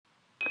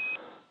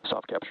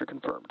capture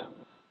confirmed.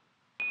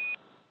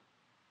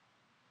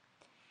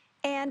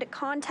 And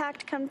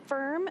contact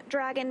confirm.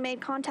 Dragon made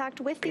contact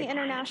with the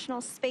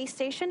International Space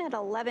Station at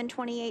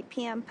 11:28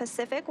 p.m.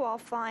 Pacific while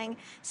flying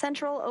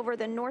central over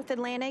the North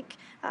Atlantic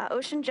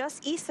Ocean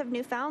just east of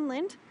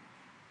Newfoundland.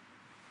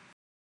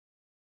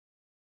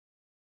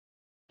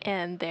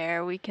 And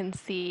there we can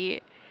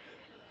see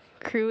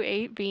Crew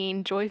 8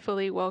 being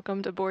joyfully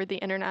welcomed aboard the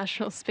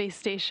International Space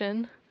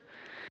Station.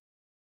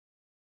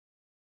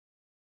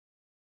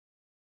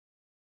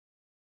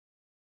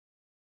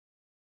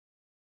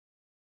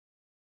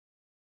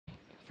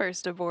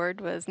 First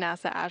aboard was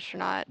NASA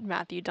astronaut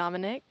Matthew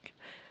Dominic,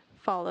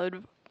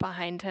 followed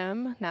behind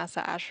him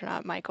NASA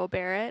astronaut Michael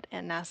Barrett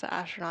and NASA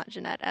astronaut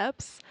Jeanette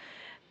Epps.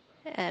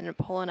 And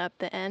pulling up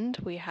the end,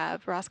 we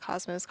have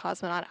Roscosmos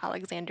cosmonaut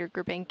Alexander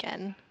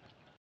Gurbankin.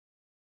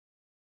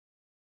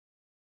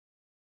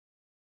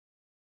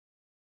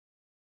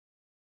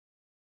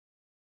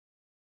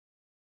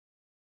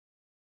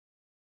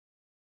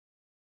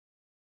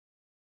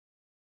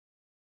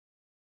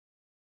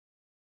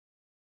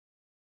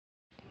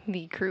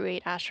 The Crew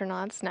 8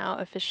 astronauts now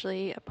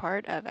officially a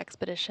part of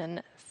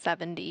Expedition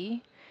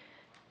 70,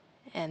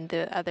 and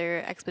the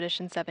other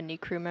Expedition 70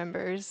 crew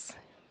members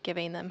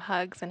giving them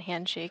hugs and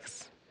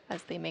handshakes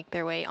as they make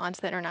their way onto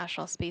the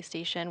International Space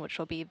Station, which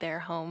will be their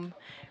home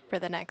for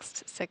the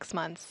next 6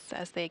 months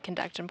as they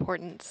conduct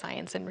important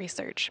science and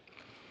research.